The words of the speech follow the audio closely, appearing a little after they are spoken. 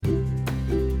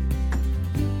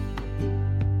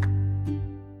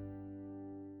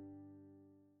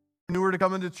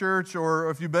coming to church,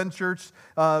 or if you've been to church,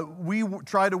 we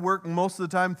try to work most of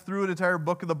the time through an entire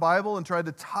book of the Bible and try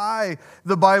to tie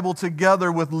the Bible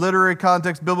together with literary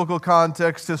context, biblical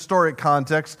context, historic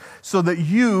context, so that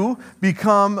you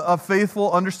become a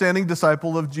faithful, understanding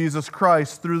disciple of Jesus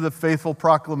Christ through the faithful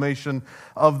proclamation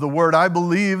of the Word. I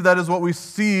believe that is what we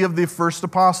see of the first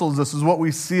apostles. This is what we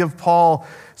see of Paul.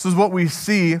 This is what we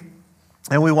see,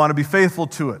 and we want to be faithful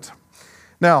to it.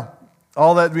 Now,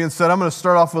 all that being said, I'm going to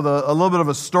start off with a little bit of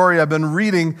a story. I've been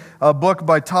reading a book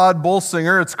by Todd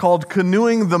Bolsinger. It's called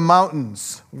Canoeing the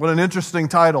Mountains. What an interesting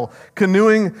title,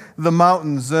 Canoeing the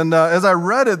Mountains. And as I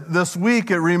read it this week,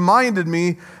 it reminded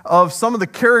me of some of the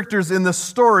characters in this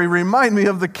story, remind me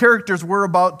of the characters we're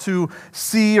about to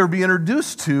see or be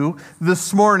introduced to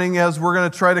this morning as we're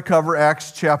going to try to cover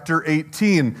Acts chapter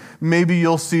 18. Maybe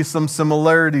you'll see some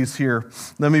similarities here.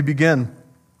 Let me begin.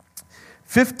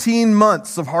 15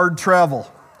 months of hard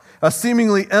travel, a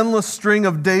seemingly endless string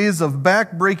of days of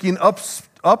back-breaking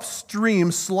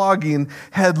upstream slogging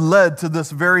had led to this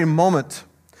very moment.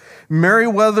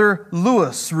 Meriwether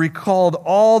Lewis recalled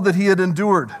all that he had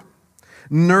endured.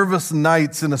 Nervous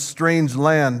nights in a strange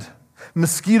land,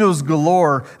 mosquitoes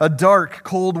galore, a dark,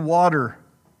 cold winter.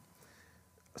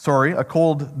 Probably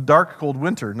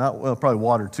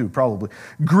water too, probably.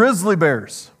 Grizzly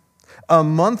bears. A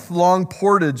month-long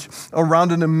portage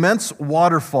around an immense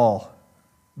waterfall,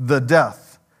 the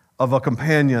death of a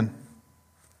companion.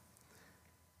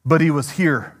 But he was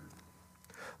here.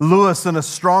 Lewis and a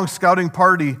strong scouting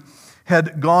party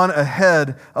had gone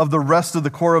ahead of the rest of the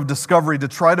Corps of Discovery to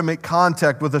try to make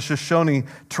contact with the Shoshone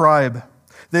tribe.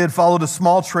 They had followed a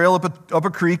small trail up a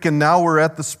creek and now were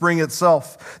at the spring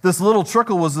itself. This little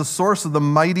trickle was the source of the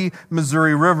mighty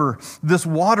Missouri River. This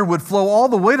water would flow all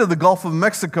the way to the Gulf of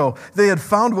Mexico. They had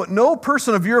found what no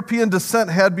person of European descent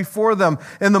had before them,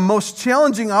 and the most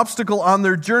challenging obstacle on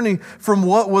their journey from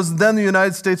what was then the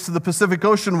United States to the Pacific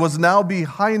Ocean was now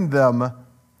behind them,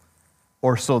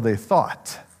 or so they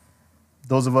thought.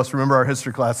 Those of us remember our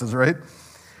history classes, right?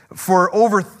 For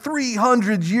over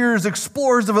 300 years,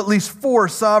 explorers of at least 4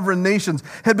 sovereign nations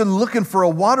had been looking for a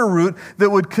water route that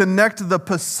would connect the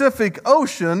Pacific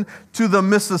Ocean to the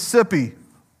Mississippi.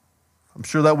 I'm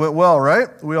sure that went well, right?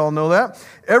 We all know that.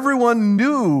 Everyone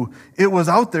knew it was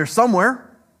out there somewhere.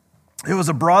 It was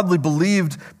a broadly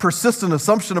believed, persistent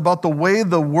assumption about the way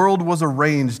the world was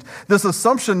arranged. This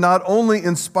assumption not only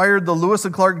inspired the Lewis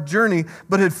and Clark journey,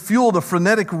 but had fueled a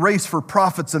frenetic race for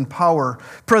profits and power.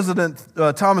 President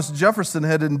Thomas Jefferson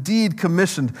had indeed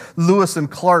commissioned Lewis and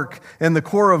Clark and the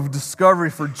Corps of Discovery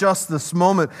for just this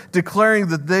moment, declaring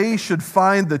that they should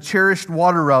find the cherished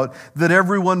water route that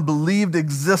everyone believed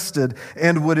existed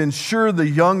and would ensure the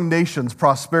young nation's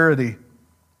prosperity.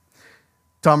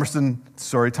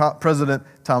 President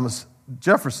Thomas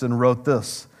Jefferson wrote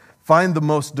this: "Find the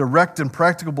most direct and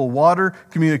practicable water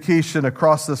communication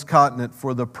across this continent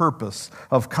for the purpose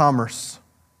of commerce."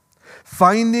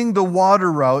 Finding the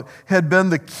water route had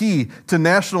been the key to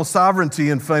national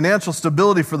sovereignty and financial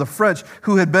stability for the French,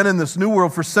 who had been in this new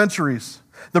world for centuries.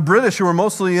 The British, who were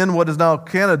mostly in what is now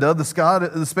Canada,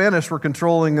 the Spanish were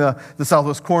controlling the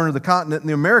southwest corner of the continent, and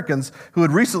the Americans, who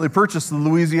had recently purchased the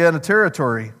Louisiana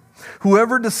Territory.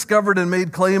 Whoever discovered and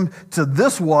made claim to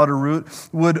this water route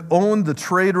would own the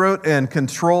trade route and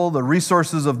control the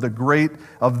resources of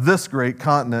this great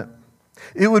continent.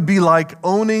 It would be like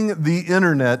owning the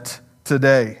internet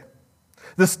today.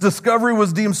 This discovery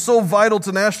was deemed so vital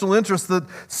to national interest that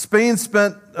Spain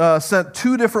sent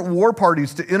 2 different war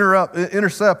parties to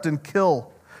intercept and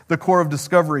kill the Corps of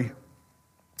Discovery.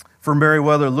 For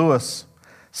Meriwether Lewis,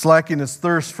 slacking his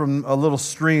thirst from a little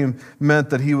stream meant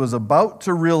that he was about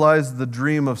to realize the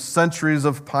dream of centuries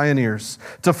of pioneers,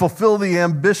 to fulfill the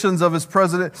ambitions of his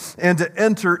president, and to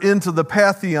enter into the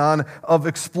pantheon of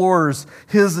explorers.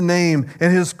 His name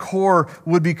and his corps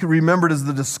would be remembered as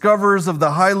the discoverers of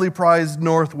the highly prized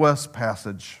Northwest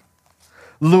Passage.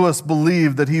 Lewis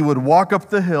believed that he would walk up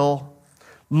the hill,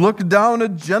 look down a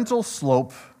gentle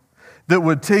slope that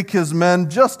would take his men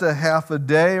just a half a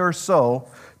day or so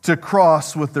to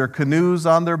cross with their canoes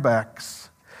on their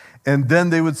backs, and then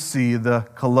they would see the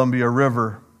Columbia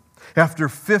River. After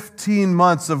 15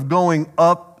 months of going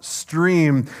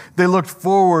upstream, they looked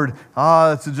forward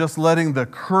to just letting the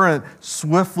current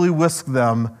swiftly whisk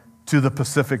them to the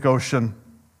Pacific Ocean.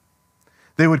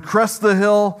 They would crest the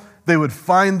hill, they would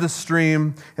find the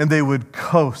stream, and they would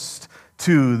coast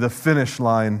to the finish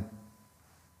line.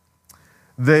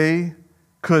 They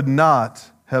could not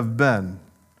have been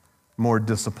more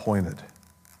disappointed.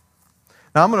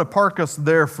 Now, I'm going to park us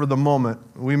there for the moment.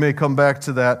 We may come back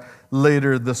to that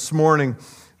later this morning.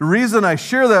 The reason I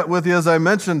share that with you, as I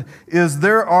mentioned, is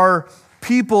there are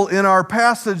people in our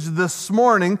passage this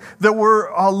morning that were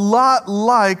a lot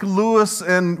like Lewis,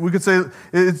 and we could say,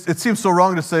 it seems so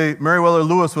wrong to say Meriwether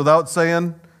Lewis without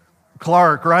saying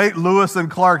Clark, right? Lewis and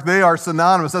Clark, they are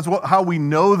synonymous. That's how we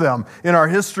know them in our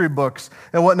history books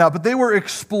and whatnot. But they were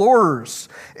explorers,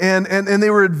 and they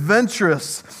were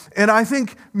adventurous. And I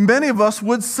think many of us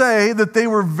would say that they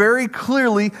were very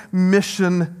clearly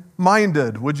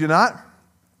mission-minded, would you not?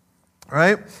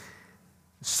 Right?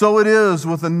 So it is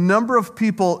with a number of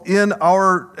people in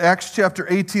our Acts chapter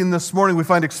 18 this morning. We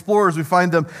find explorers, we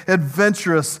find them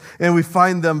adventurous, and we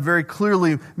find them very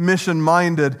clearly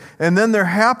mission-minded. And then there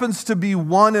happens to be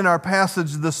one in our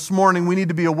passage this morning we need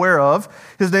to be aware of.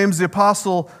 His name's the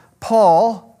Apostle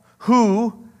Paul,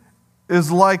 who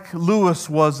is like Lewis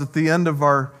was at the end of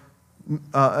our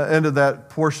end of that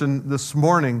portion this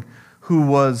morning, who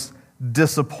was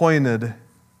disappointed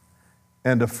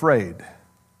and afraid.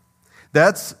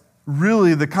 That's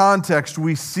really the context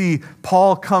we see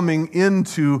Paul coming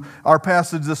into our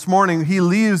passage this morning. He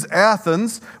leaves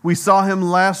Athens. We saw him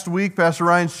last week. Pastor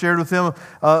Ryan shared with him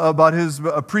about his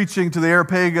preaching to the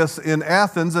Areopagus in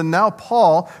Athens. And now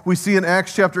Paul, we see in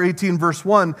Acts chapter 18, verse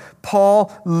 1,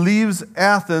 Paul leaves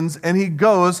Athens and he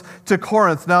goes to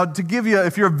Corinth. Now, to give you,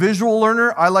 if you're a visual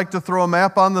learner, I like to throw a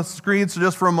map on the screen. So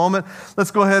just for a moment,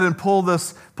 let's go ahead and pull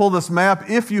this map.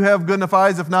 If you have good enough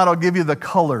eyes, if not, I'll give you the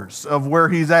colors of where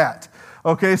he's at.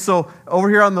 Okay, so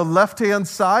over here on the left-hand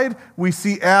side, we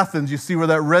see Athens. You see where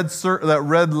that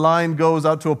red line goes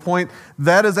out to a point?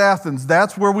 That is Athens.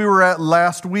 That's where we were at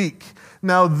last week.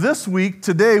 Now, this week,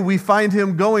 today, we find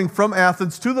him going from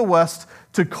Athens to the west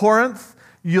to Corinth.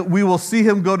 We will see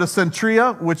him go to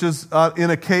Centuria, which is in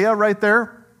Achaia right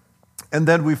there. And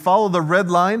then we follow the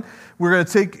red line. We're going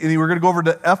to go over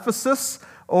to Ephesus,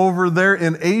 over there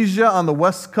in Asia on the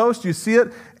west coast. You see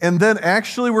it? And then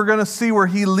actually we're going to see where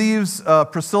he leaves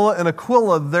Priscilla and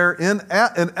Aquila there in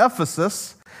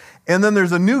Ephesus. And then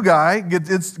there's a new guy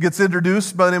gets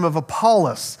introduced by the name of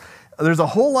Apollos. There's a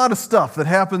whole lot of stuff that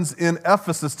happens in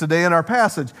Ephesus today in our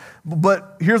passage.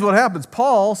 But here's what happens.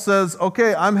 Paul says,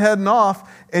 okay, I'm heading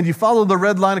off, and you follow the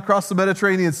red line across the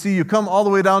Mediterranean Sea. You come all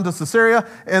the way down to Caesarea,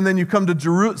 and then you come to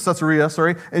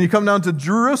Caesarea, and you come down to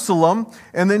Jerusalem,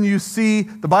 and then you see,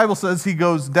 the Bible says he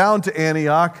goes down to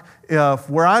Antioch.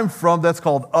 Where I'm from, that's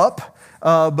called up,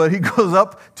 but he goes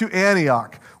up to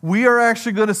Antioch. We are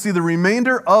actually going to see the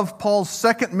remainder of Paul's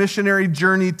second missionary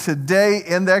journey today,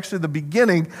 and actually the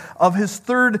beginning of his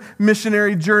third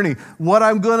missionary journey. What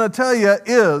I'm going to tell you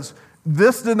is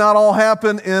this did not all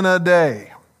happen in a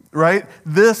day, right?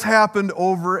 This happened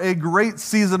over a great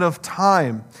season of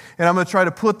time. And I'm going to try to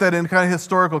put that in kind of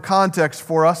historical context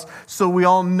for us so we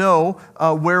all know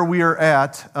where we are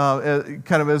at kind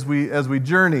of as we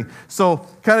journey. So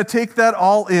kind of take that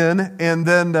all in, and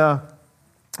then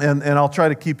and I'll try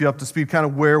to keep you up to speed kind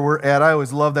of where we're at. I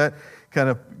always love that. Kind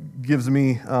of gives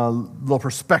me a little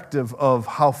perspective of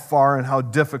how far and how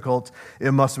difficult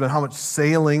it must have been, how much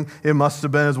sailing it must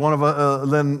have been. As one of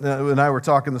Lynn and I were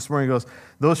talking this morning, he goes,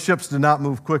 those ships did not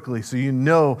move quickly, so you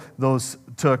know those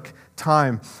took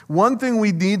time. One thing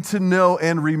we need to know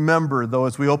and remember, though,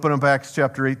 as we open up Acts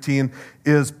chapter 18,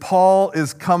 is Paul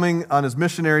is coming on his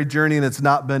missionary journey, and it's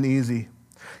not been easy.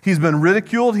 He's been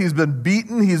ridiculed, he's been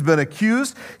beaten, he's been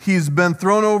accused, he's been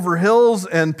thrown over hills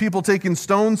and people taking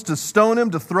stones to stone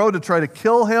him, to try to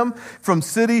kill him. From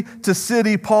city to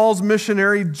city, Paul's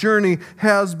missionary journey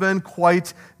has been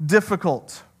quite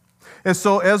difficult. And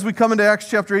so as we come into Acts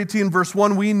chapter 18, verse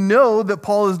 1, we know that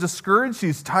Paul is discouraged,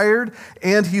 he's tired,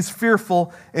 and he's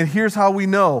fearful. And here's how we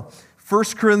know. 1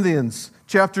 Corinthians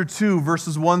chapter 2,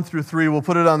 verses 1 through 3. We'll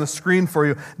put it on the screen for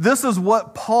you. This is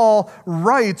what Paul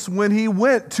writes when he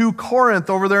went to Corinth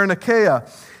over there in Achaia.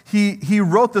 He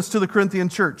wrote this to the Corinthian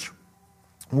church.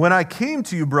 When I came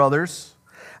to you, brothers,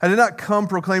 I did not come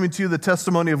proclaiming to you the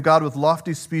testimony of God with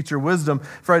lofty speech or wisdom,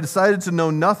 for I decided to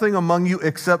know nothing among you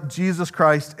except Jesus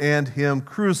Christ and Him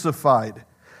crucified.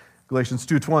 Galatians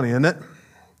 2:20, isn't it?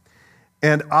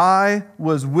 And I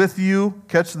was with you,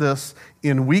 catch this,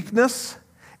 in weakness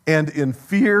and in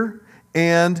fear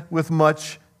and with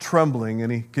much trembling.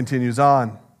 And he continues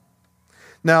on.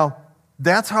 Now,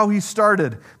 that's how he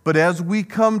started. But as we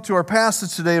come to our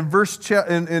passage today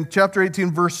in chapter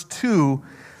 18, verse 2,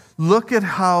 look at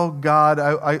how God,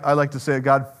 I like to say it,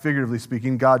 God, figuratively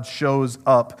speaking, God shows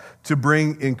up to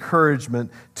bring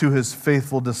encouragement to his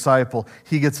faithful disciple.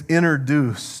 He gets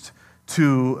introduced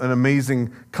to an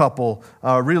amazing couple.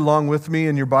 Read along with me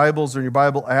in your Bibles or in your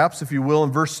Bible apps, if you will,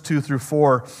 in verse 2 through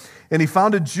 4. And he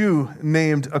found a Jew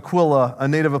named Aquila, a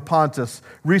native of Pontus,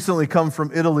 recently come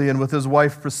from Italy, and with his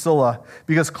wife Priscilla,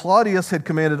 because Claudius had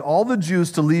commanded all the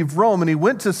Jews to leave Rome, and he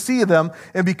went to see them,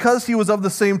 and because he was of the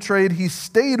same trade, he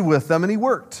stayed with them, and he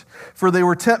worked. For they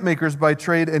were tent makers by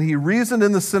trade, and he reasoned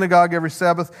in the synagogue every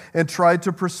Sabbath and tried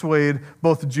to persuade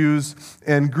both Jews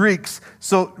and Greeks.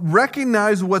 So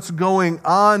recognize what's going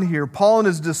on here. Paul, in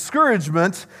his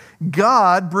discouragement,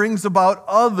 God brings about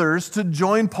others to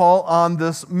join Paul on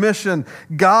this mission.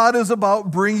 God is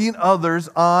about bringing others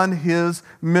on his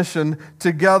mission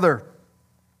together.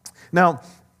 Now,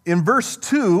 in verse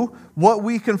 2, what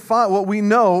we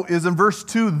know is in verse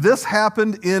 2, this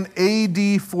happened in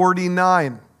AD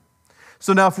 49.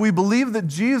 So now, if we believe that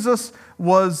Jesus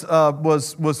was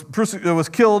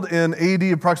killed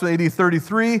in approximately AD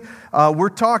 33, we're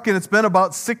talking it's been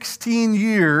about 16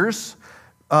 years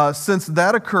since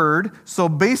that occurred. So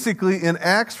basically in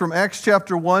Acts, from Acts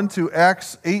chapter 1 to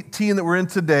Acts 18 that we're in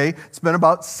today, it's been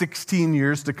about 16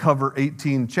 years to cover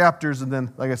 18 chapters. And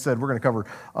then, like I said, we're going to cover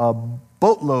a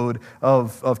boatload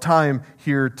of time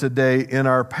here today in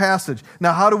our passage.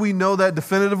 Now, how do we know that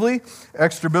definitively?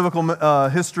 Extra biblical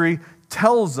history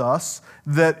tells us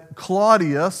that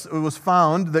it was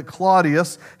found that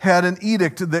Claudius had an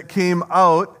edict that came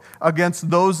out against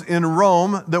those in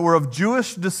Rome that were of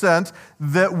Jewish descent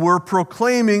that were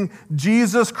proclaiming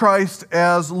Jesus Christ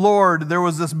as Lord. There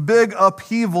was this big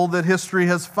upheaval that history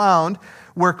has found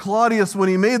where Claudius, when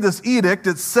he made this edict,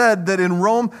 it said that in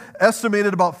Rome,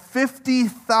 estimated about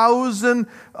 50,000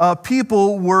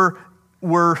 people were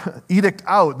edict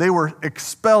out. They were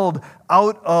expelled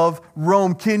out of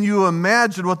Rome. Can you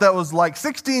imagine what that was like?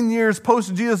 16 years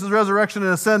post Jesus' resurrection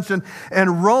and ascension,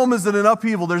 and Rome is in an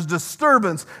upheaval. There's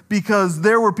disturbance because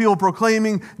there were people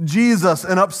proclaiming Jesus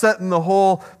and upsetting the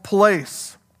whole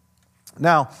place.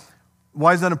 Now,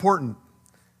 why is that important?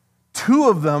 Two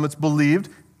of them, it's believed,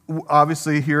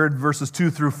 obviously here in verses 2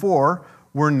 through 4,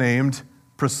 were named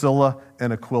Priscilla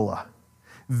and Aquila.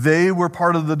 They were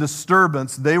part of the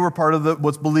disturbance. They were part of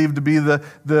what's believed to be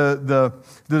the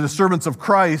disturbance of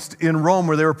Christ in Rome,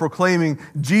 where they were proclaiming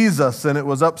Jesus, and it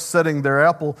was upsetting their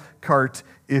apple cart,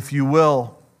 if you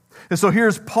will. And so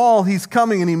here's Paul. He's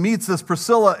coming, and he meets this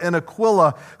Priscilla and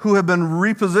Aquila, who have been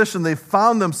repositioned. They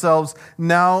found themselves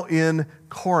now in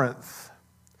Corinth.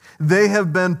 They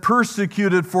have been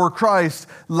persecuted for Christ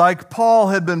like Paul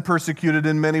had been persecuted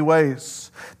in many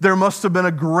ways. There must have been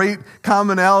a great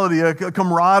commonality, a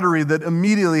camaraderie that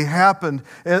immediately happened,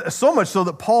 so much so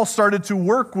that Paul started to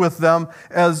work with them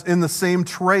as in the same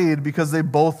trade because they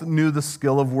both knew the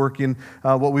skill of working,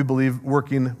 what we believe,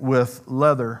 working with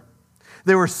leather.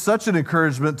 They were such an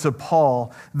encouragement to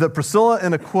Paul that Priscilla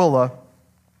and Aquila,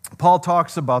 Paul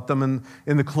talks about them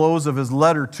in the close of his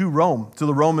letter to Rome, to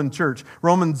the Roman church.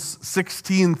 Romans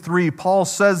 16:3, Paul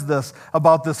says this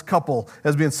about this couple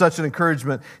as being such an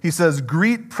encouragement. He says,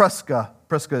 "Greet Prisca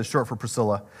is short for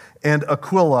Priscilla, and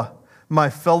Aquila, my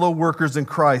fellow workers in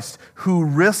Christ, who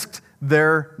risked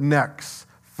their necks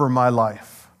for my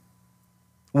life."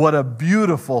 What a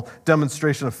beautiful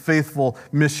demonstration of faithful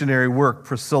missionary work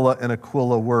Priscilla and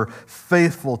Aquila were,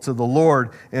 faithful to the Lord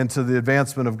and to the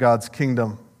advancement of God's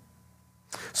kingdom.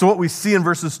 So what we see in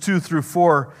verses 2 through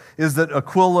 4 is that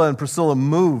Aquila and Priscilla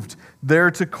moved there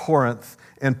to Corinth,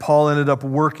 and Paul ended up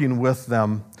working with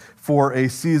them for a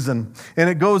season. And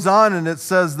it goes on and it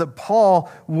says that Paul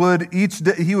would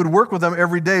work with them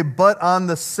every day, but on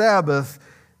the Sabbath,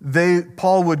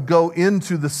 Paul would go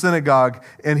into the synagogue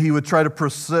and he would try to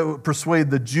persuade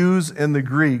the Jews and the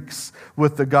Greeks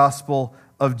with the gospel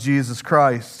of Jesus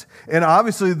Christ. And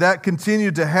obviously that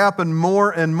continued to happen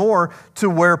more and more to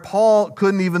where Paul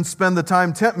couldn't even spend the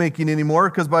time tent making anymore,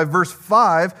 because by verse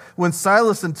 5, when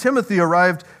Silas and Timothy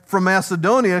arrived from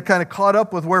Macedonia, kind of caught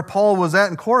up with where Paul was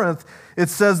at in Corinth, it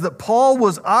says that Paul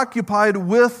was occupied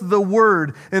with the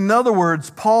word. In other words,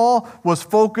 Paul was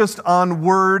focused on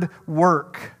word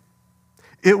work.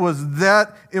 It was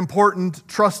that important,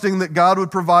 trusting that God would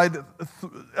provide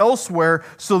elsewhere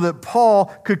so that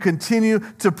Paul could continue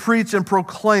to preach and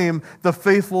proclaim the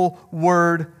faithful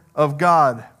word of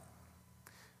God.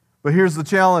 But here's the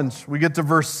challenge. We get to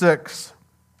verse 6.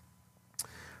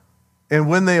 And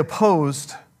when they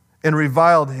opposed and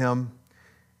reviled him,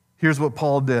 here's what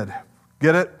Paul did.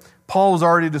 Get it? Paul was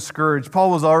already discouraged.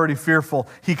 Paul was already fearful.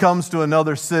 He comes to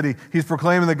another city. He's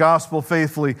proclaiming the gospel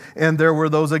faithfully, and there were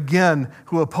those again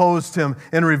who opposed him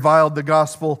and reviled the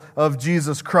gospel of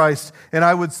Jesus Christ. And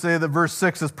I would say that verse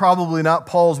 6 is probably not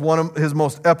Paul's one of his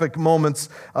most epic moments,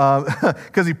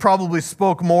 because he probably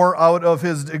spoke more out of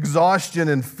his exhaustion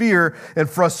and fear and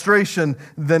frustration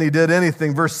than he did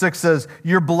anything. Verse 6 says,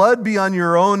 "Your blood be on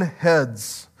your own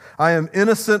heads. I am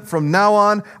innocent from now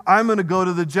on. I'm going to go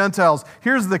to the Gentiles.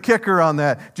 Here's the kicker on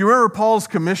that. Do you remember Paul's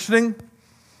commissioning?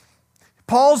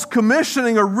 Paul's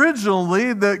commissioning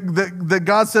originally that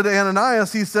God said to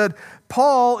Ananias, he said,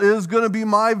 Paul is going to be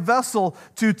my vessel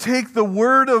to take the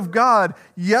word of God,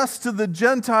 yes, to the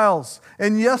Gentiles,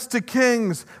 and yes, to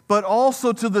kings, but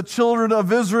also to the children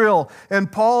of Israel.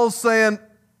 And Paul's saying,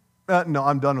 no,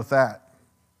 I'm done with that.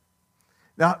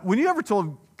 Now, when you ever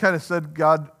kind of said,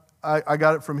 God, I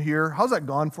got it from here, how's that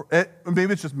gone for?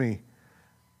 Maybe it's just me,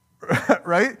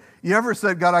 right? You ever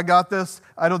said, God, I got this.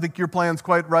 I don't think your plan's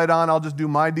quite right on. I'll just do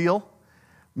my deal.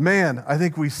 Man, I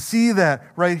think we see that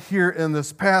right here in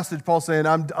this passage. Paul's saying,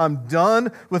 I'm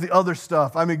done with the other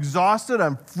stuff. I'm exhausted.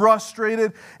 I'm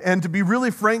frustrated. And to be really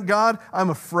frank, God,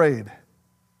 I'm afraid.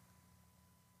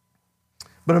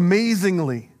 But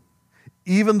amazingly,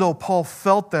 even though Paul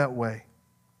felt that way,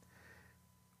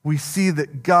 we see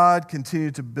that God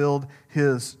continued to build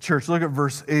his church. Look at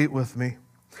verse 8 with me.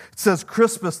 It says,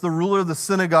 Crispus, the ruler of the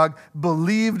synagogue,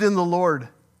 believed in the Lord,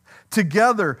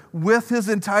 together with his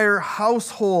entire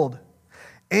household.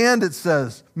 And it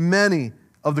says, many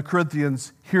of the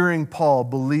Corinthians, hearing Paul,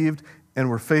 believed and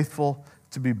were faithful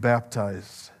to be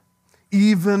baptized.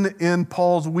 Even in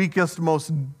Paul's weakest,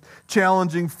 most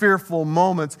challenging, fearful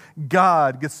moments,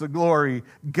 God gets the glory.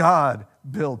 God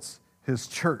builds his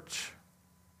church.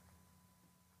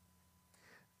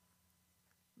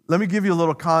 Let me give you a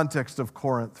little context of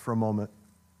Corinth for a moment.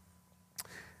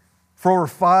 For over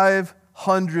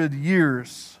 500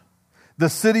 years, the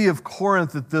city of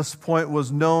Corinth at this point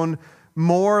was known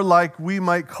more like we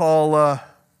might call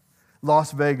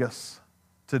Las Vegas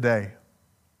today.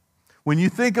 When you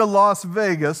think of Las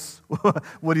Vegas,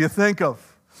 what do you think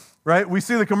of? Right? We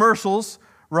see the commercials,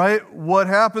 right? What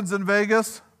happens in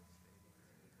Vegas?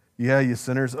 Yeah, you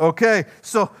sinners. Okay,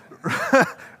 so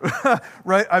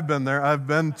right, I've been there. I've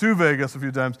been to Vegas a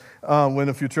few times, went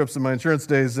a few trips in my insurance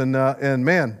days, and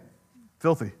man,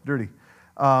 filthy, dirty.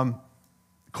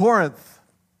 Corinth,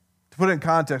 to put it in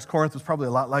context, Corinth was probably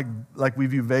a lot like we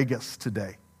view Vegas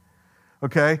today.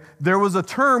 Okay? There was a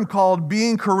term called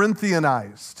being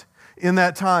Corinthianized in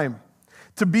that time.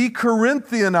 To be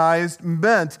Corinthianized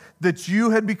meant that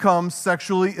you had become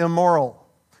sexually immoral.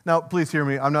 Now, please hear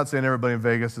me. I'm not saying everybody in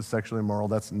Vegas is sexually immoral.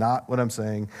 That's not what I'm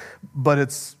saying. But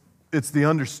it's the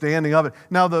understanding of it.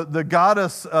 Now, the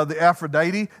goddess, the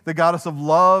Aphrodite, the goddess of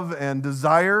love and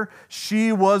desire,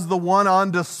 she was the one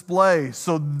on display.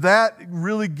 So that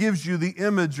really gives you the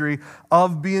imagery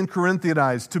of being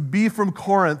Corinthianized. To be from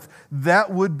Corinth,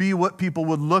 that would be what people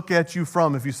would look at you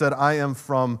from if you said, I am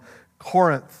from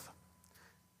Corinth.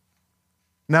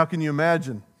 Now, can you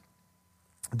imagine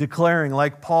declaring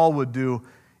like Paul would do,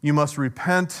 you must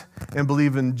repent and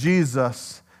believe in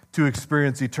Jesus to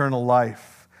experience eternal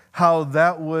life? How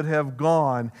that would have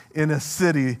gone in a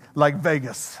city like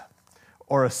Vegas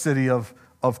or a city of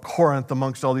Corinth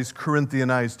amongst all these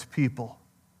Corinthianized people.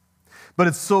 But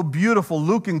it's so beautiful.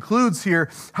 Luke includes here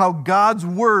how God's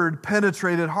word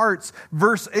penetrated hearts.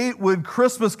 Verse 8, when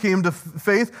Crispus came to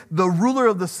faith, the ruler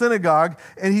of the synagogue,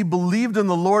 and he believed in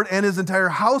the Lord, and his entire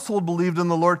household believed in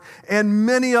the Lord, and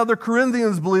many other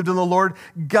Corinthians believed in the Lord.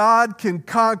 God can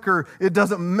conquer. It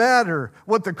doesn't matter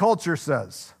what the culture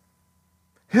says.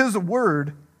 His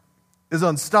word is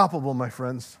unstoppable, my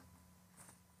friends.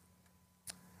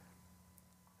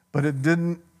 But it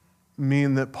didn't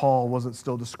mean that Paul wasn't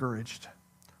still discouraged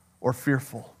or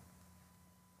fearful.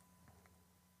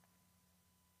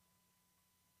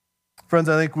 Friends,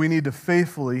 I think we need to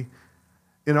faithfully,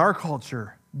 in our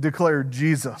culture, declare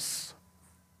Jesus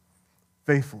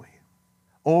faithfully,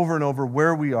 over and over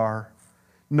where we are,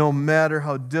 no matter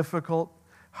how difficult,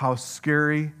 how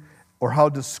scary, or how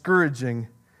discouraging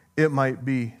it might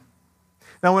be.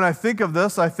 Now, when I think of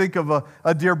this, I think of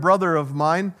a dear brother of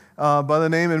mine by the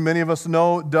name, and many of us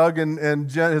know Doug and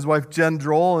Jen, his wife Jen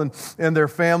Droll, and their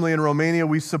family in Romania.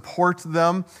 We support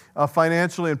them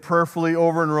financially and prayerfully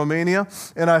over in Romania.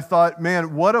 And I thought,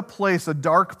 man, what a place, a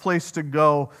dark place to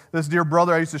go. This dear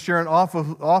brother I used to share an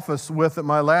office with at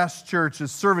my last church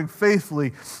is serving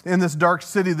faithfully in this dark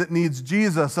city that needs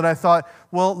Jesus. And I thought,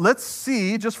 well, let's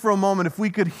see just for a moment if we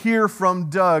could hear from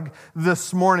Doug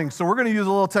this morning. So we're going to use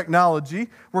a little technology.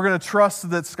 We're going to trust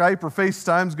that Skype or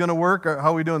FaceTime is going to work.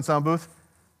 How are we doing, sound booth?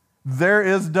 There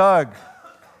is Doug.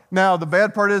 Now, the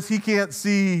bad part is he can't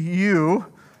see you,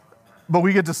 but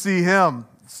we get to see him.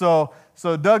 So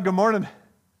Doug, good morning.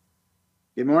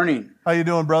 Good morning. How you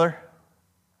doing, brother?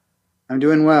 I'm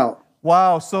doing well.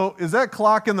 Wow. So is that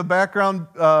clock in the background,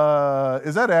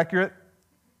 is that accurate?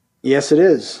 Yes, it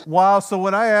is. Wow. So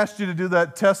when I asked you to do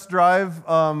that test drive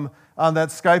on on that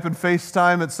Skype and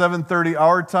FaceTime at 7:30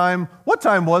 our time. What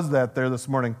time was that there this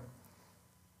morning?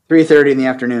 3:30 in the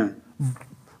afternoon.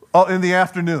 Oh, in the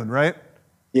afternoon, right?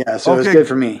 Yeah, so it was good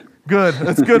for me. Good.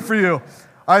 That's good for you.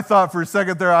 I thought for a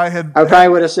second there I probably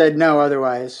would have said no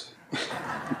otherwise.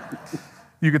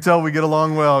 You could tell we get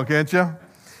along well, can't you?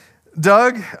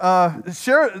 Doug,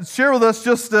 share with us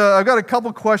just, I've got a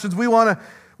couple questions.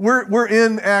 We're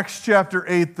in Acts chapter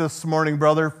 8 this morning,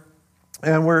 brother,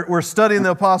 and we're studying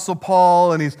the Apostle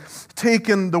Paul, and he's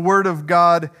taken the Word of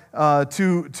God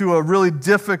to a really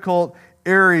difficult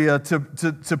area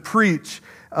to preach.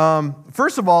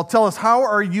 First of all, tell us, how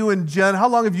are you and Jen, how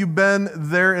long have you been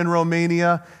there in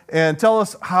Romania? And tell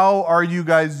us, how are you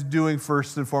guys doing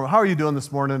first and foremost? How are you doing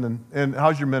this morning, and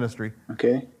how's your ministry?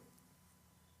 Okay.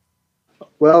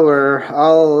 Well, we're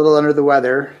all a little under the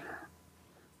weather.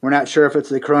 We're not sure if it's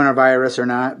the coronavirus or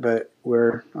not, but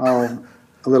we're all a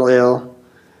little ill.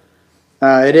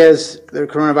 The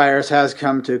coronavirus has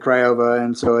come to Craiova,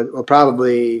 and so it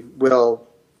will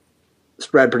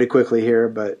spread pretty quickly here,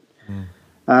 but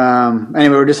anyway,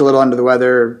 we're just a little under the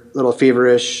weather, a little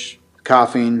feverish,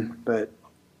 coughing, but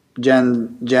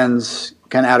Jen's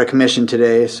kind of out of commission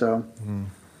today, so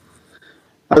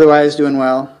otherwise doing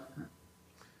well.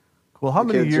 Well, how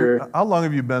long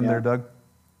have you been there, Doug?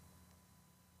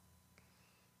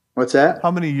 What's that? How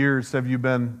many years have you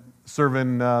been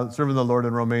serving the Lord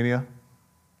in Romania?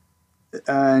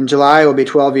 In July, it will be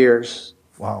 12 years.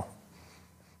 Wow,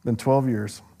 been 12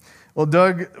 years. Well,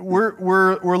 Doug,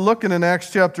 we're looking in Acts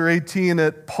chapter 18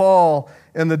 at Paul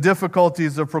and the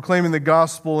difficulties of proclaiming the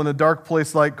gospel in a dark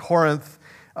place like Corinth,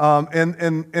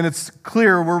 and it's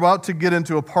clear we're about to get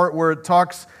into a part where it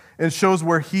talks and shows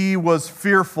where he was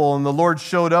fearful, and the Lord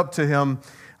showed up to him,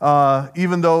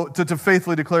 even though to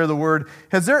faithfully declare the word.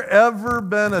 Has there ever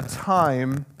been a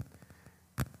time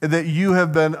that you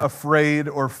have been afraid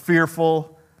or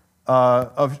fearful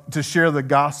to share the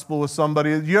gospel with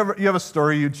somebody? You have a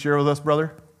story you'd share with us,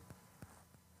 brother?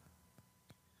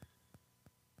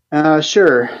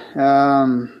 Sure.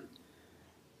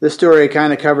 This story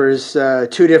kind of covers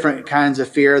two different kinds of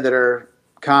fear that are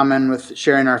common with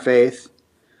sharing our faith.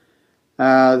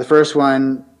 The first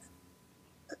one,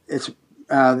 it's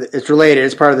related.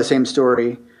 It's part of the same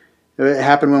story. It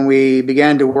happened when we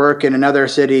began to work in another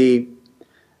city,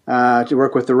 to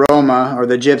work with the Roma, or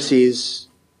the Gypsies,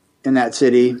 in that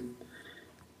city.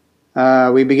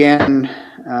 We began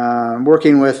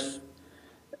working with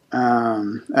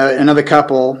another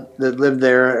couple that lived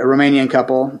there, a Romanian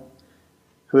couple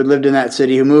who had lived in that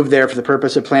city, who moved there for the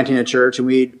purpose of planting a church, and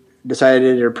we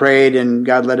decided or prayed, and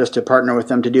God led us to partner with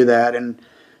them to do that. And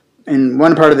in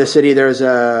one part of the city, there's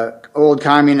a old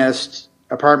communist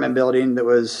apartment building that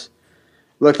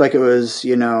looked like it was,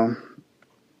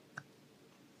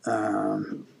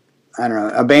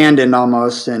 abandoned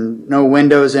almost, and no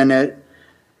windows in it,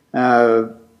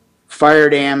 fire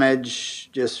damage,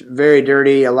 just very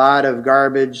dirty, a lot of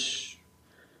garbage.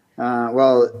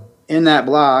 In that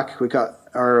block, we call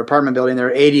our apartment building, there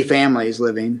are 80 families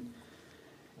living.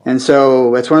 And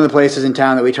so it's one of the places in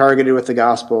town that we targeted with the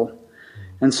gospel.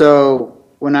 And so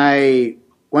when I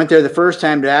went there the first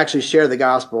time to actually share the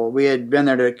gospel, we had been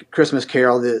there to Christmas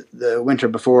Carol the winter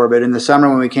before, but in the summer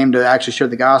when we came to actually share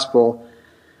the gospel,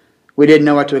 we didn't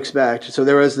know what to expect. So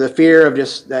there was the fear of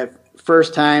just that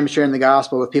first time sharing the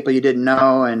gospel with people you didn't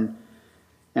know.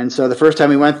 And so the first time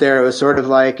we went there, it was sort of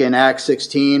like in Acts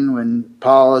 16 when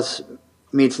Paul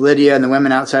meets Lydia and the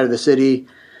women outside of the city.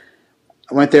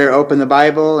 I went there, opened the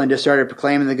Bible, and just started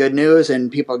proclaiming the good news,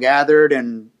 and people gathered,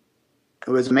 and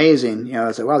it was amazing. I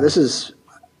was like, wow, this is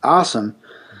awesome.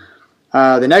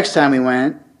 The next time we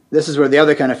went, this is where the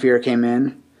other kind of fear came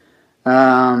in.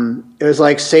 It was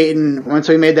like Satan, once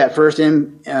we made that first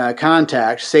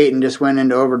contact, Satan just went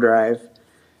into overdrive.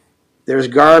 There was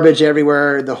garbage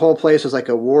everywhere. The whole place was like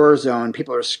a war zone.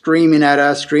 People were screaming at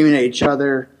us, screaming at each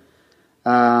other.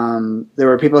 There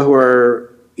were people who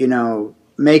were,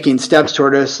 making steps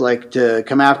toward us, like to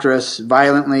come after us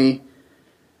violently.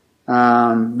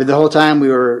 But the whole time we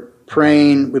were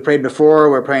praying, we prayed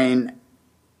before, we're praying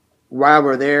while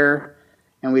we're there,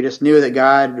 and we just knew that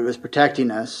God was protecting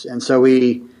us. And so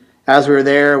as we were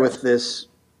there with this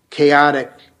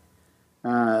chaotic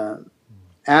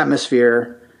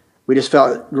atmosphere, we just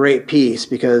felt great peace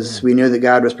because we knew that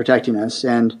God was protecting us.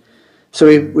 And so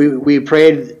we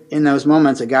prayed in those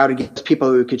moments that God would give us people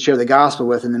who we could share the gospel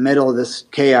with in the middle of this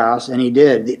chaos, and he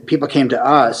did. People came to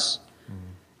us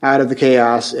out of the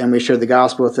chaos, and we shared the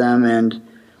gospel with them, and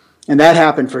that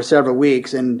happened for several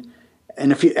weeks. And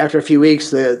after a few weeks,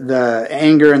 the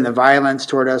anger and the violence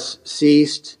toward us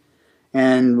ceased,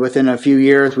 And within a few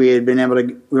years, we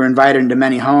were invited into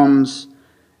many homes,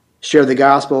 share the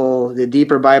gospel, the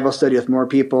deeper Bible study with more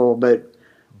people. But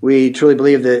we truly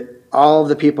believe that all of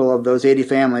the people of those 80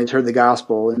 families heard the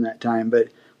gospel in that time. But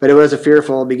it was a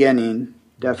fearful beginning,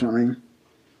 definitely.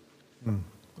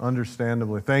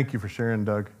 Understandably. Thank you for sharing,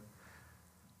 Doug.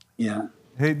 Yeah.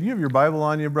 Hey, do you have your Bible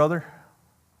on you, brother?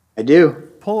 I do.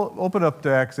 Open up to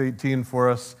Acts 18 for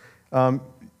us.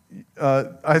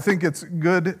 I think it's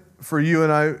good for you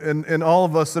and I and all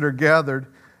of us that are gathered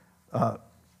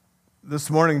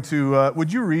this morning to,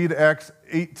 would you read Acts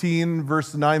 18,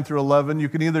 verse 9 through 11? You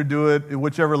can either do it in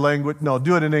whichever language. No,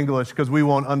 do it in English because we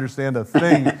won't understand a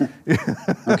thing.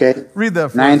 Okay. Read that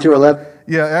first. 9 through 11?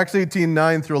 Yeah, Acts 18,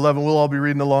 9 through 11. We'll all be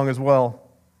reading along as well.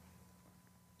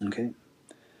 Okay.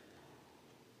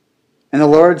 And the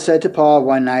Lord said to Paul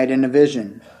one night in a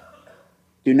vision,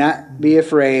 "Do not be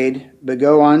afraid, but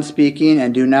go on speaking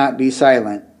and do not be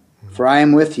silent. For I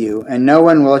am with you, and no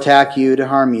one will attack you to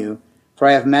harm you, for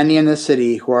I have many in the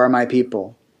city who are my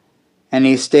people." And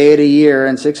he stayed 1 year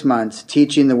and 6 months,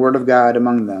 teaching the word of God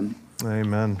among them.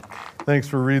 Amen. Thanks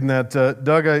for reading that.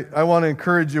 Doug, I want to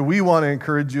encourage you, we want to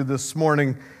encourage you this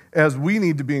morning, as we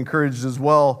need to be encouraged as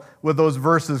well with those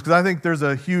verses, because I think there's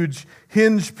a huge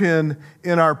hinge pin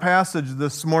in our passage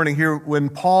this morning here. When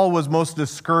Paul was most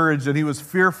discouraged and he was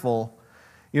fearful,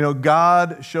 you know,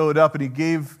 God showed up and he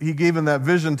gave him that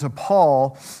vision to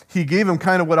Paul. He gave him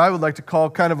kind of what I would like to call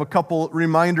kind of a couple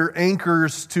reminder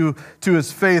anchors to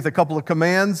his faith, a couple of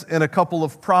commands and a couple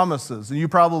of promises. And you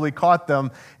probably caught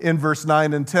them in verse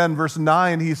 9 and 10. Verse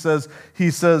 9, in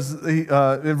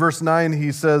verse 9,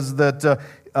 he says that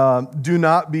do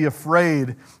not be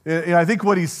afraid. And I think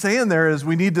what he's saying there is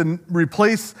we need to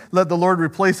let the Lord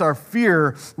replace our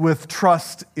fear with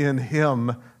trust in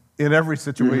him in every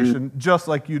situation, just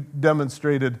like you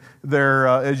demonstrated there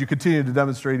as you continue to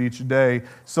demonstrate each day.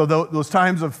 So those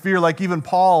times of fear, like even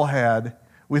Paul had,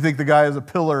 we think the guy is a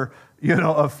pillar,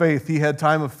 of faith. He had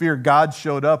time of fear. God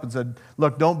showed up and said,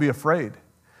 look, don't be afraid,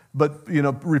 but,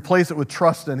 replace it with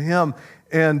trust in him.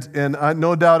 And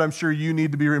no doubt, I'm sure you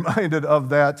need to be reminded of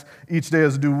that each day,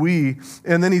 as do we.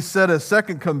 And then he said a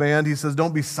second command. He says,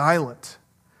 don't be silent.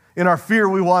 In our fear,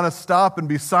 we want to stop and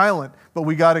be silent, but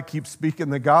we got to keep speaking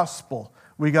the gospel.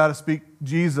 We got to speak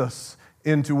Jesus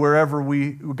into wherever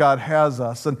God has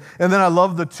us. And then I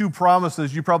love the two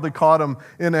promises. You probably caught them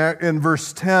in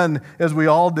verse 10, as we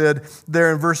all did.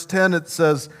 There in verse 10,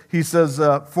 he says,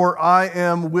 for I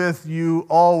am with you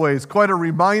always. Quite a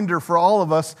reminder for all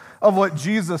of us of what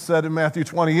Jesus said in Matthew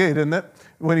 28, isn't it?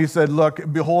 When he said, look,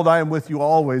 behold, I am with you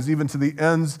always, even to the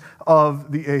ends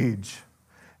of the age.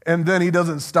 And then he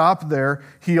doesn't stop there.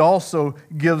 He also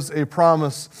gives a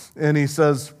promise, and he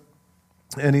says,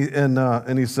 in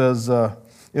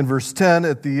verse 10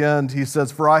 at the end, he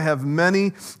says, "For I have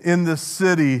many in this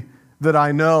city that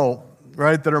I know,"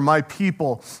 right, that are my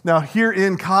people. Now, here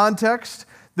in context,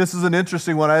 this is an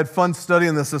interesting one. I had fun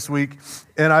studying this week,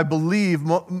 and I believe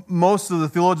most of the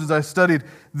theologians I studied,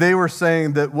 they were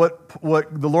saying that what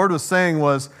the Lord was saying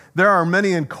was, there are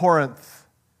many in Corinth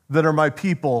that are my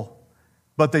people,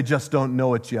 but they just don't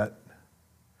know it yet.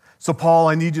 So, Paul,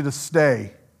 I need you to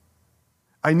stay.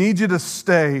 I need you to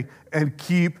stay and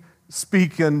keep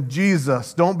speaking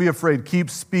Jesus. Don't be afraid. Keep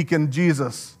speaking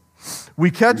Jesus. We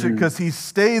catch it because he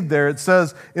stayed there. It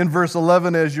says in verse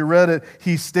 11, as you read it,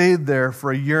 he stayed there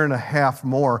for 1.5 years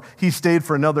more. He stayed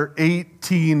for another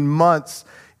 18 months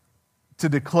to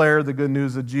declare the good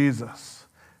news of Jesus.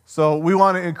 So we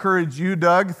want to encourage you,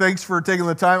 Doug. Thanks for taking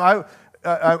the time.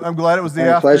 I'm glad it was the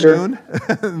afternoon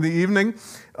and the evening.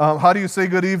 How do you say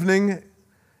good evening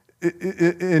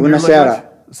in your language?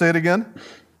 Say it again.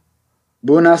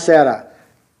 Bună seara.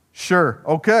 Sure.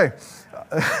 Okay.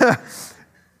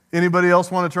 Anybody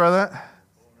else want to try that?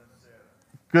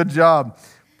 Good job.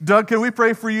 Doug, can we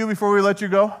pray for you before we let you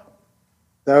go?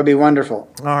 That would be wonderful.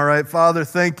 All right. Father,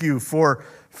 thank you for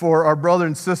our brother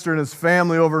and sister and his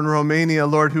family over in Romania,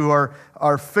 Lord, who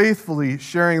are faithfully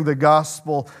sharing the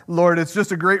gospel. Lord, it's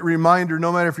just a great reminder,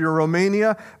 no matter if you're in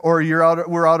Romania or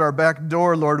we're out our back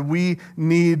door, Lord, we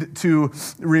need to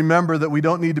remember that we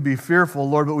don't need to be fearful,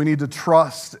 Lord, but we need to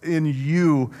trust in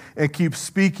you and keep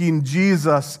speaking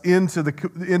Jesus into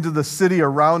the city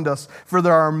around us. For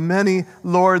there are many,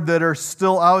 Lord, that are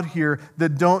still out here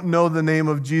that don't know the name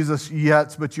of Jesus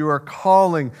yet, but you are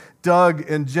calling Doug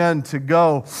and Jen to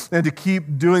go and to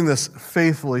keep doing this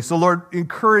faithfully. So, Lord,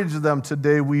 encourage them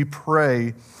today, we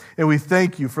pray, and we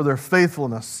thank you for their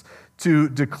faithfulness to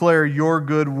declare your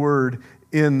good word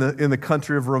in the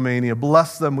country of Romania.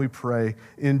 Bless them, we pray,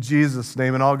 in Jesus'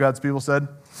 name. And all God's people said,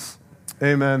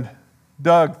 amen.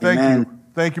 Doug, thank you.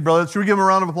 Thank you, brother. Should we give him a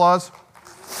round of applause?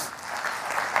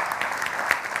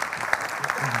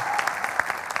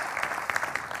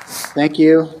 Thank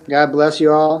you. God bless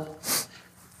you all.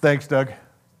 Thanks, Doug.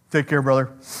 Take care,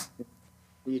 brother.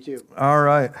 You too. All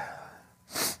right.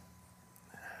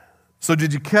 So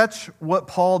did you catch what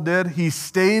Paul did? He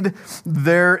stayed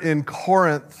there in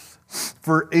Corinth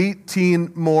for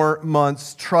 18 more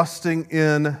months, trusting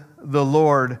in the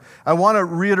Lord. I want to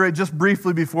reiterate just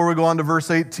briefly before we go on to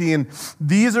verse 18.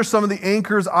 These are some of the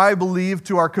anchors, I believe,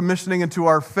 to our commissioning and to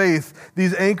our faith.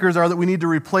 These anchors are that we need to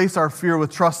replace our fear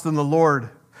with trust in the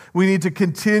Lord. We need to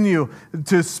continue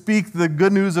to speak the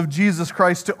good news of Jesus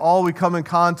Christ to all we come in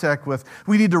contact with.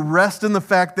 We need to rest in the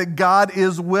fact that God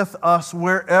is with us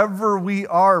wherever we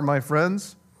are, my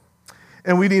friends.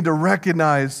 And we need to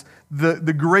recognize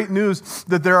the great news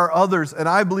that there are others, and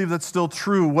I believe that's still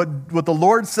true. What the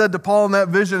Lord said to Paul in that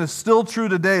vision is still true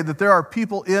today, that there are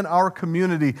people in our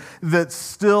community that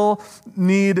still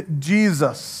need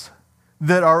Jesus,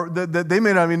 that they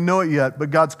may not even know it yet,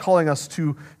 but God's calling us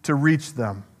to reach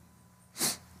them.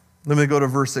 Let me go to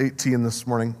verse 18 this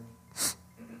morning.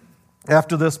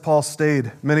 After this, Paul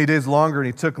stayed many days longer, and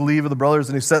he took leave of the brothers,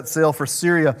 and he set sail for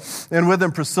Syria, and with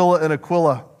him Priscilla and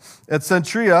Aquila. At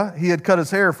Cenchrea, he had cut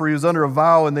his hair, for he was under a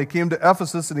vow, and they came to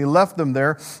Ephesus, and he left them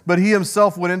there. But he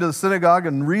himself went into the synagogue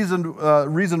and reasoned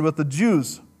with the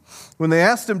Jews. When they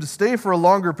asked him to stay for a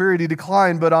longer period, he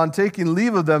declined, but on taking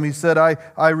leave of them, he said, I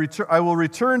will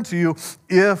return to you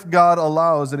if God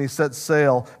allows, and he set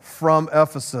sail from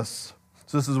Ephesus.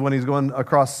 So this is when he's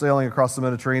sailing across the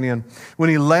Mediterranean. When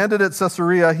he landed at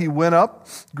Caesarea, he went up,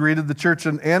 greeted the church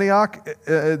in Antioch,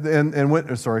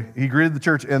 he greeted the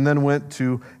church and then went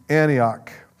to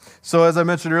Antioch. So as I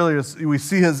mentioned earlier, we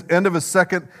see his end of his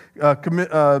second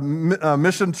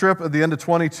mission trip at the end of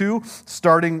 22.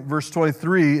 Starting verse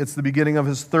 23, it's the beginning of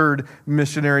his third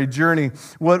missionary journey.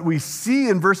 What we see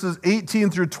in verses 18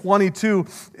 through 22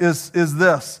 is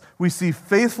this. We see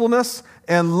faithfulness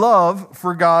and love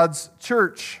for God's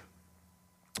church.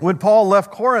 When Paul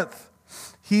left Corinth,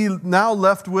 he now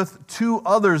left with two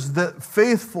others that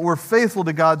were faithful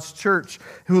to God's church,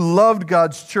 who loved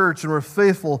God's church and were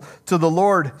faithful to the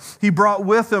Lord. He brought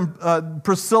with him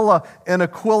Priscilla and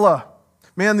Aquila.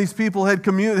 Man, these people had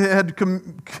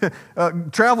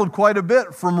traveled quite a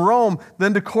bit from Rome,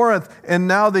 then to Corinth, and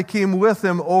now they came with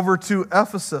him over to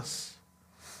Ephesus.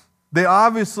 They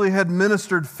obviously had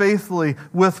ministered faithfully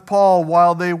with Paul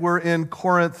while they were in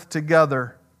Corinth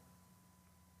together.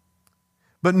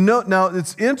 But now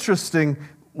it's interesting,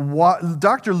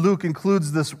 Dr. Luke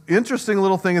includes this interesting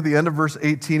little thing at the end of verse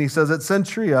 18. He says, at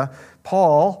Cenchrea,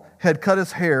 Paul had cut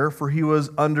his hair, for he was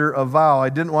under a vow. I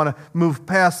didn't want to move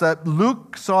past that.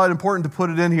 Luke saw it important to put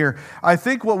it in here. I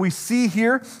think what we see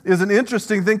here is an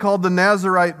interesting thing called the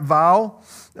Nazirite vow.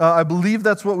 I believe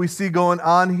that's what we see going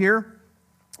on here.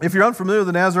 If you're unfamiliar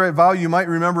with the Nazirite vow, you might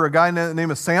remember a guy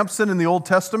named Samson in the Old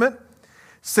Testament.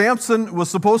 Samson was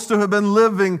supposed to have been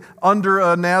living under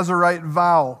a Nazirite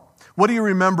vow. What do you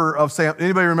remember of Samson?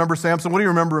 Anybody remember Samson? What do you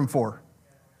remember him for?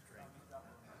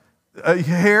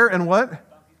 Hair and what?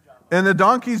 And the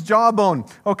donkey's jawbone.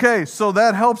 Okay, so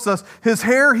that helps us. His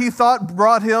hair, he thought,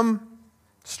 brought him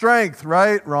strength,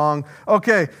 right? Wrong.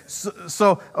 Okay,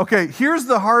 so here's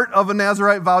the heart of a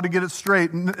Nazirite vow to get it straight.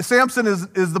 Samson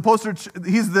is the poster,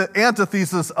 he's the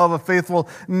antithesis of a faithful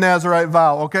Nazirite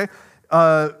vow, okay?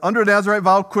 Under a Nazirite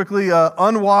vow, quickly,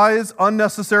 unwise,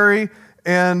 unnecessary,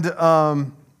 and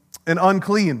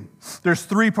unclean. There's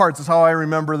three parts, is how I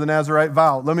remember the Nazirite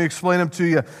vow. Let me explain them to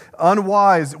you.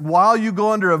 Unwise, while you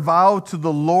go under a vow to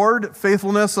the Lord,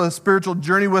 faithfulness, a spiritual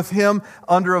journey with Him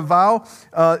under a vow,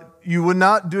 you would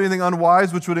not do anything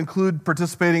unwise, which would include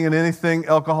participating in anything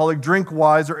alcoholic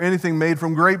drink-wise or anything made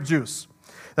from grape juice.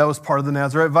 That was part of the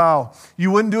Nazirite vow. You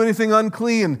wouldn't do anything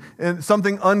unclean. And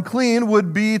something unclean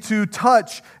would be to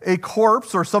touch a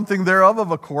corpse or something thereof of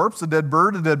a corpse, a dead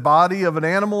bird, a dead body of an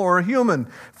animal or a human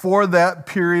for that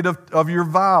period of your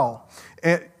vow.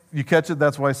 And you catch it?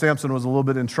 That's why Samson was a little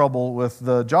bit in trouble with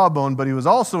the jawbone, but he was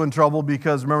also in trouble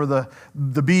because, remember,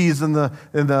 the bees in the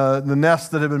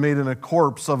nest that had been made in a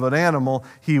corpse of an animal,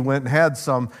 he went and had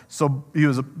some, so he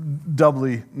was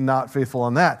doubly not faithful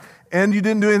on that. And you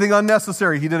didn't do anything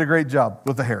unnecessary. He did a great job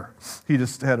with the hair. He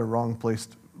just had a wrong place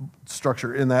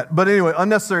structure in that. But anyway,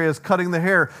 unnecessary as cutting the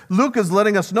hair. Luke is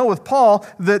letting us know with Paul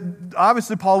that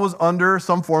obviously Paul was under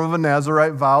some form of a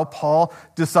Nazirite vow. Paul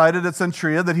decided at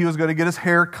Cenchrea that he was going to get his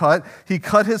hair cut. He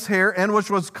cut his hair, and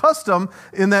which was custom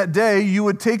in that day, you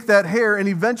would take that hair and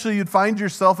eventually you'd find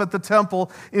yourself at the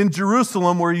temple in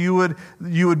Jerusalem where you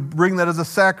would bring that as a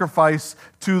sacrifice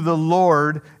to the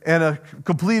Lord and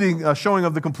a showing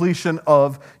of the completion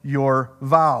of your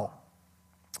vow.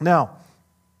 Now,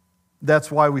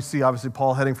 that's why we see, obviously,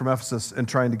 Paul heading from Ephesus and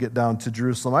trying to get down to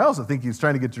Jerusalem. I also think he's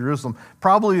trying to get to Jerusalem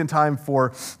probably in time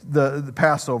for the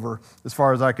Passover, as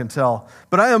far as I can tell.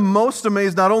 But I am most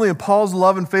amazed not only in Paul's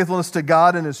love and faithfulness to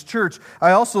God and his church,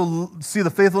 I also see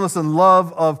the faithfulness and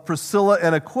love of Priscilla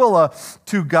and Aquila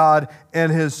to God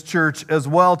and his church as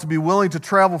well, to be willing to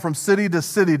travel from city to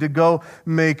city to go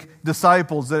make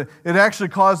disciples. It actually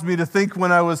caused me to think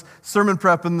when I was sermon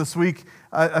prepping this week,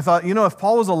 I thought, if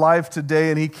Paul was alive today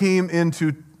and he came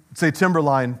into, say,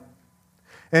 Timberline,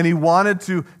 and he wanted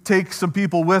to take some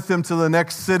people with him to the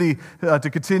next city to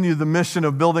continue the mission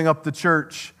of building up the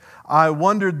church, I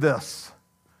wondered this: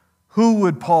 who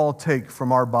would Paul take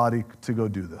from our body to go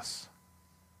do this?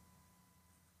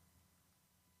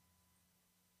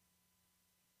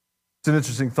 It's an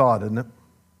interesting thought, isn't it?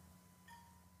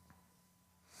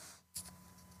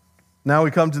 Now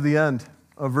we come to the end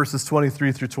of verses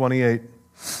 23 through 28.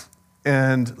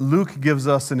 And Luke gives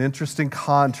us an interesting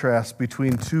contrast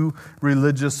between two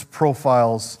religious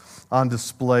profiles on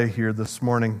display here this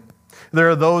morning. There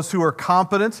are those who are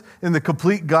competent in the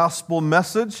complete gospel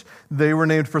message. They were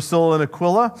named Priscilla and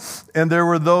Aquila. And there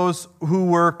were those who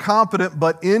were competent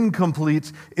but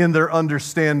incomplete in their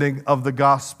understanding of the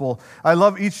gospel. I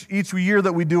love each year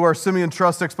that we do our Simeon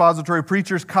Trust Expository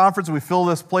Preachers Conference. We fill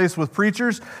this place with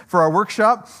preachers for our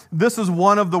workshop. This is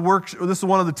one of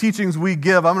the teachings we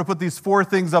give. I'm going to put these 4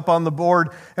 things up on the board,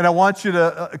 and I want you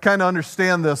to kind of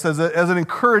understand this as an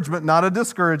encouragement, not a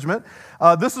discouragement.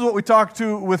 This is what we talk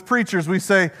to with preachers. We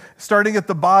say, starting at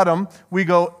the bottom, we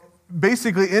go,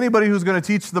 basically anybody who's going to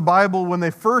teach the Bible, when they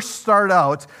first start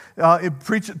out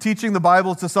teaching the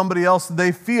Bible to somebody else,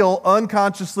 they feel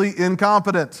unconsciously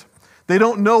incompetent. They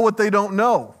don't know what they don't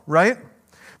know, right?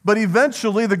 But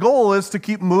eventually the goal is to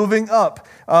keep moving up,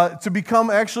 to become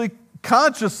actually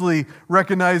consciously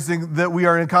recognizing that we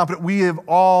are incompetent. We have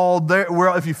all there.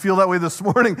 Well, if you feel that way this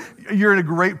morning, you're in a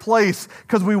great place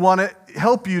because we want to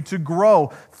help you to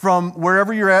grow from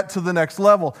wherever you're at to the next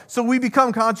level. So we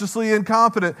become consciously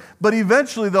incompetent, but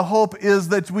eventually the hope is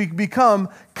that we become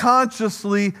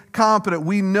consciously competent.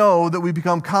 We know that we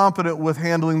become competent with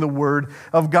handling the Word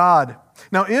of God.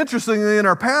 Now, interestingly, in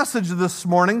our passage this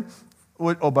morning,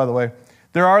 by the way,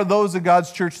 there are those in God's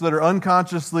church that are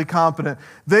unconsciously competent.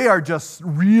 They are just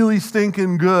really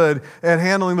stinking good at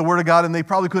handling the Word of God, and they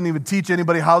probably couldn't even teach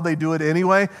anybody how they do it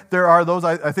anyway. There are those,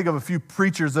 I think of a few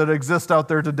preachers that exist out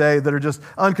there today that are just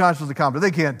unconsciously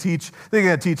competent. They can't teach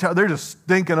how, they're just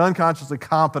stinking unconsciously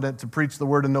competent to preach the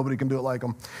Word, and nobody can do it like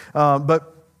them.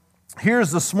 But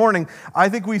here's this morning, I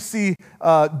think we see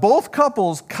both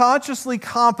couples consciously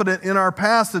competent in our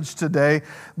passage today,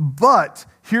 but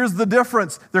here's the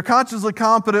difference. They're consciously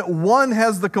competent. One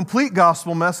has the complete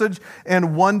gospel message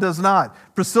and one does not.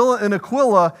 Priscilla and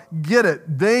Aquila get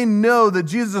it. They know that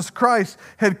Jesus Christ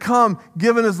had come,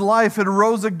 given his life, had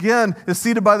rose again, is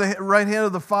seated by the right hand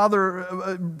of the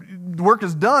Father. The work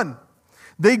is done.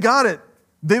 They got it.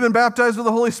 They've been baptized with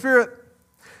the Holy Spirit.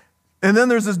 And then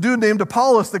there's this dude named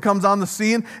Apollos that comes on the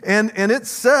scene, and it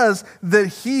says that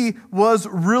he was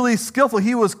really skillful.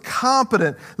 He was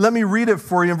competent. Let me read it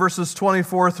for you in verses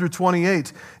 24 through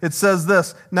 28. It says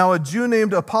this: Now a Jew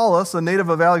named Apollos, a native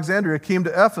of Alexandria, came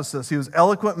to Ephesus. He was an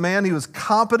eloquent man. He was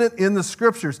competent in the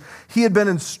Scriptures. He had been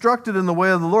instructed in the way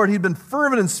of the Lord. He'd been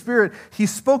fervent in spirit. He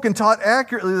spoke and taught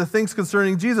accurately the things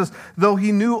concerning Jesus, though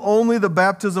he knew only the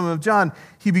baptism of John.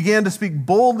 He began to speak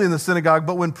boldly in the synagogue,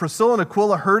 but when Priscilla and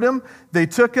Aquila heard him, they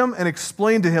took him and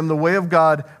explained to him the way of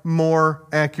God more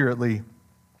accurately.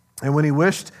 And when he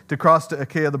wished to cross to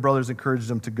Achaia, the brothers encouraged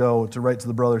him to go, to write to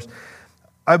the brothers.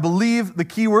 I believe the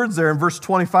key words there in verse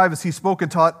 25 is he spoke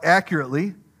and taught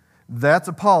accurately. That's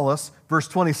Apollos. Verse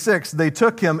 26, they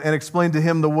took him and explained to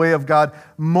him the way of God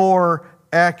more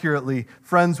accurately.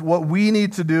 Friends, what we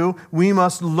need to do, we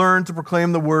must learn to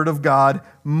proclaim the word of God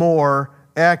more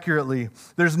accurately.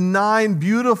 There's 8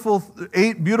 beautiful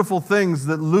things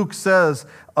that Luke says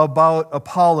about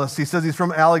Apollos. He says he's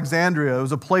from Alexandria. It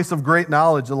was a place of great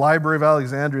knowledge. The Library of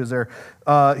Alexandria is there.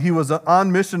 He was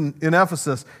on mission in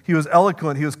Ephesus. He was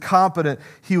eloquent. He was competent.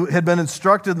 He had been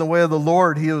instructed in the way of the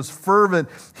Lord. He was fervent.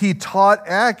 He taught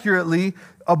accurately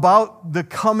about the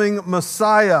coming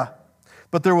Messiah.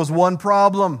 But there was one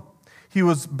problem. He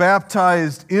was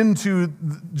baptized into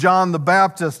John the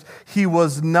Baptist. He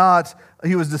was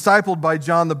discipled by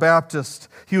John the Baptist.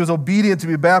 He was obedient to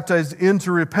be baptized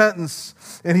into repentance,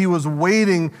 and he was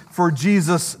waiting for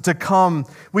Jesus to come.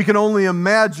 We can only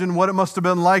imagine what it must have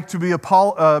been like to be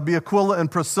Aquila and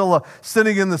Priscilla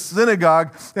sitting in the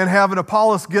synagogue and having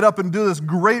Apollos get up and do this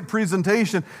great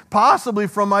presentation, possibly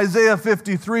from Isaiah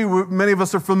 53, many of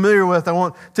us are familiar with. I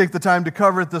won't take the time to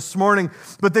cover it this morning,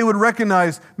 but they would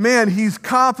recognize, man, he's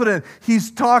confident. He's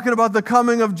talking about the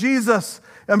coming of Jesus.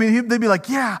 I mean, they'd be like,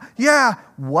 yeah,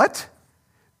 what?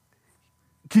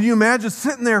 Can you imagine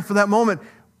sitting there for that moment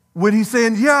when he's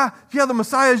saying, yeah, the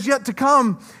Messiah is yet to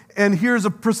come. And here's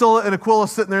a Priscilla and Aquila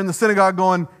sitting there in the synagogue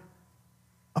going,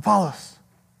 Apollos,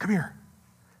 come here.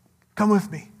 Come with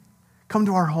me. Come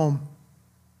to our home.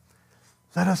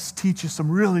 Let us teach you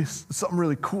something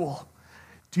really cool.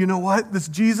 Do you know what? This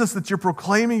Jesus that you're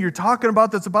proclaiming, you're talking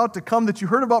about, that's about to come, that you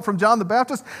heard about from John the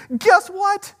Baptist, guess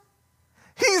what?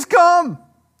 He's come.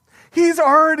 He's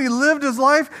already lived his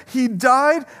life. He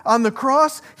died on the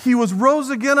cross. He was rose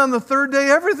again on the third day.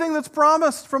 Everything that's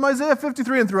promised from Isaiah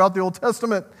 53 and throughout the Old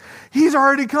Testament. He's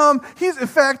already come. He's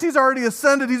already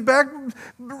ascended. He's back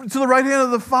to the right hand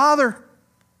of the Father.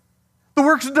 The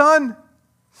work's done.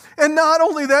 And not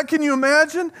only that, can you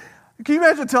imagine being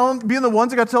the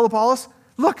ones that got to tell Apollos,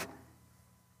 look,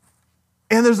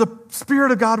 and there's the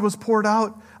Spirit of God was poured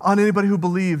out on anybody who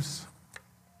believes.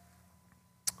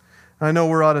 I know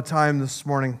we're out of time this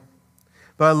morning,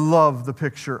 but I love the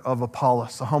picture of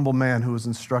Apollos, a humble man who was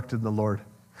instructed in the Lord.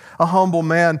 A humble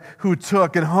man who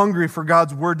took and hungry for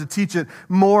God's word to teach it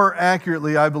more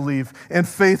accurately, I believe, and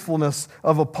faithfulness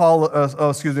of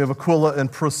Aquila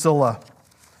and Priscilla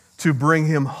to bring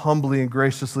him humbly and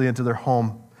graciously into their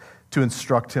home to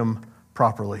instruct him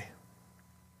properly.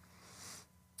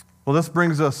 Well, this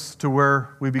brings us to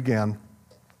where we began.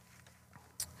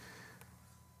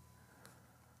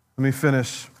 Let me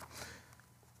finish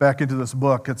back into this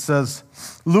book. It says,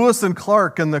 Lewis and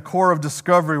Clark and the Corps of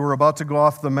Discovery were about to go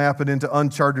off the map and into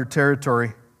uncharted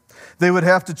territory. They would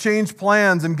have to change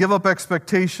plans and give up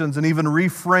expectations and even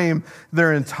reframe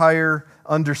their entire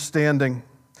understanding.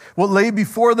 What lay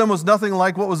before them was nothing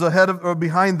like what was ahead or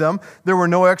behind them. There were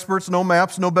no experts, no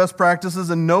maps, no best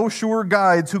practices, and no sure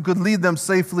guides who could lead them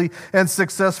safely and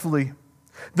successfully.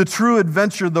 The true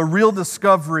adventure, the real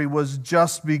discovery, was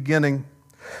just beginning.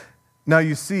 Now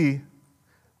you see,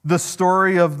 the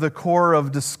story of the Corps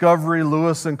of Discovery,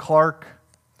 Lewis and Clark,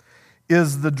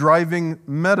 is the driving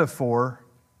metaphor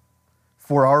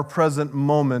for our present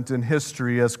moment in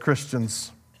history as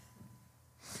Christians.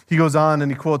 He goes on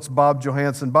and he quotes Bob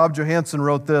Johansen. Bob Johansen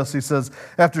wrote this. He says,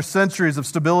 after centuries of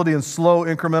stability and slow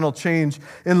incremental change,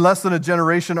 in less than a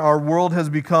generation, our world has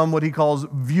become what he calls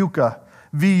VUCA,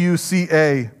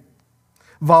 V-U-C-A,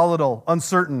 volatile,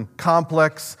 uncertain,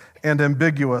 complex, and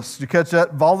ambiguous. Did you catch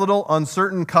that? Volatile,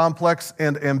 uncertain, complex,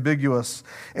 and ambiguous.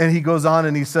 And he goes on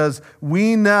and he says,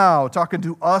 we now, talking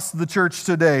to us, the church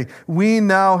today, we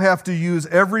now have to use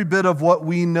every bit of what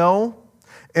we know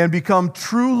and become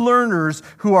true learners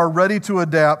who are ready to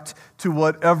adapt to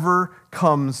whatever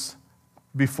comes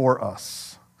before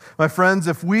us. My friends,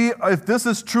 if this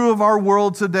is true of our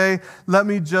world today, let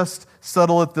me just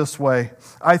settle it this way.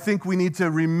 I think we need to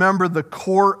remember the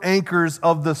core anchors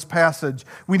of this passage.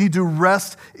 We need to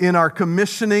rest in our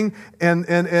commissioning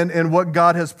and what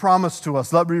God has promised to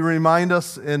us. Let me remind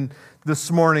us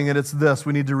this morning, and it's this.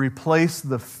 We need to replace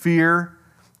the fear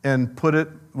and put it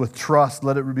with trust.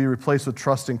 Let it be replaced with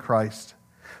trust in Christ.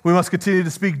 We must continue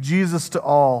to speak Jesus to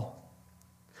all.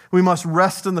 We must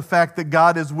rest in the fact that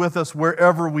God is with us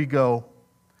wherever we go.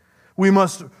 We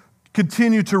must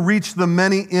continue to reach the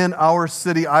many in our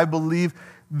city. I believe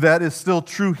that is still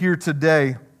true here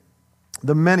today.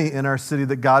 The many in our city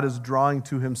that God is drawing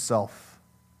to himself.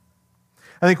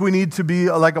 I think we need to be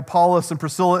like Apollos and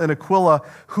Priscilla and Aquila,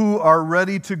 who are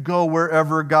ready to go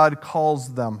wherever God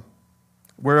calls them,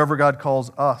 wherever God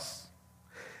calls us.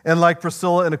 And like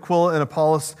Priscilla and Aquila and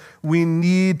Apollos, we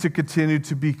need to continue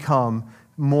to become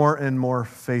more and more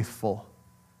faithful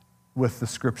with the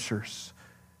Scriptures,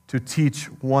 to teach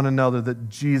one another that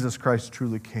Jesus Christ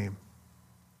truly came.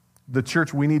 The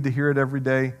church, we need to hear it every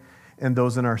day, and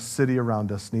those in our city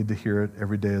around us need to hear it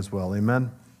every day as well.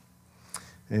 Amen?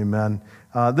 Amen.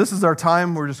 This is our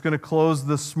time. We're just going to close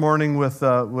this morning with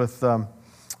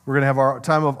we're going to have our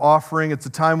time of offering. It's a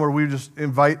time where we just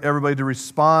invite everybody to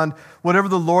respond. Whatever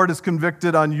the Lord has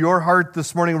convicted on your heart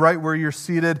this morning, right where you're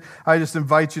seated, I just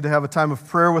invite you to have a time of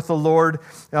prayer with the Lord.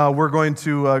 We're going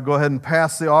to go ahead and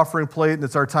pass the offering plate, and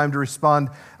it's our time to respond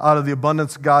out of the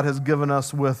abundance God has given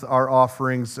us with our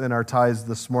offerings and our tithes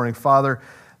this morning. Father,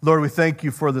 Lord, we thank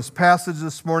you for this passage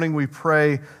this morning. We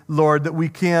pray, Lord, that we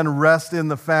can rest in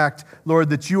the fact, Lord,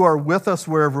 that you are with us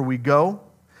wherever we go.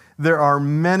 There are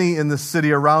many in the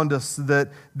city around us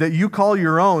that you call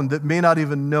your own that may not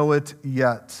even know it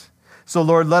yet. So,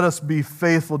 Lord, let us be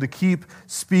faithful to keep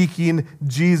speaking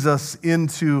Jesus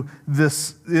into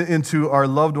our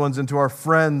loved ones, into our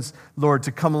friends, Lord,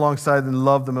 to come alongside and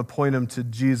love them and point them to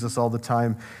Jesus all the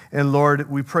time. And, Lord,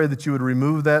 we pray that you would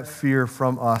remove that fear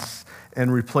from us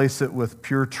and replace it with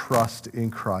pure trust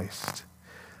in Christ.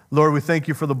 Lord, we thank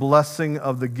you for the blessing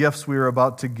of the gifts we are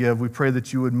about to give. We pray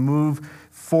that you would move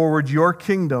forward your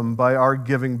kingdom by our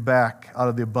giving back out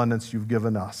of the abundance you've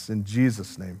given us. In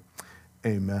Jesus' name.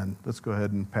 Amen. Let's go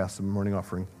ahead and pass the morning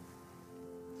offering.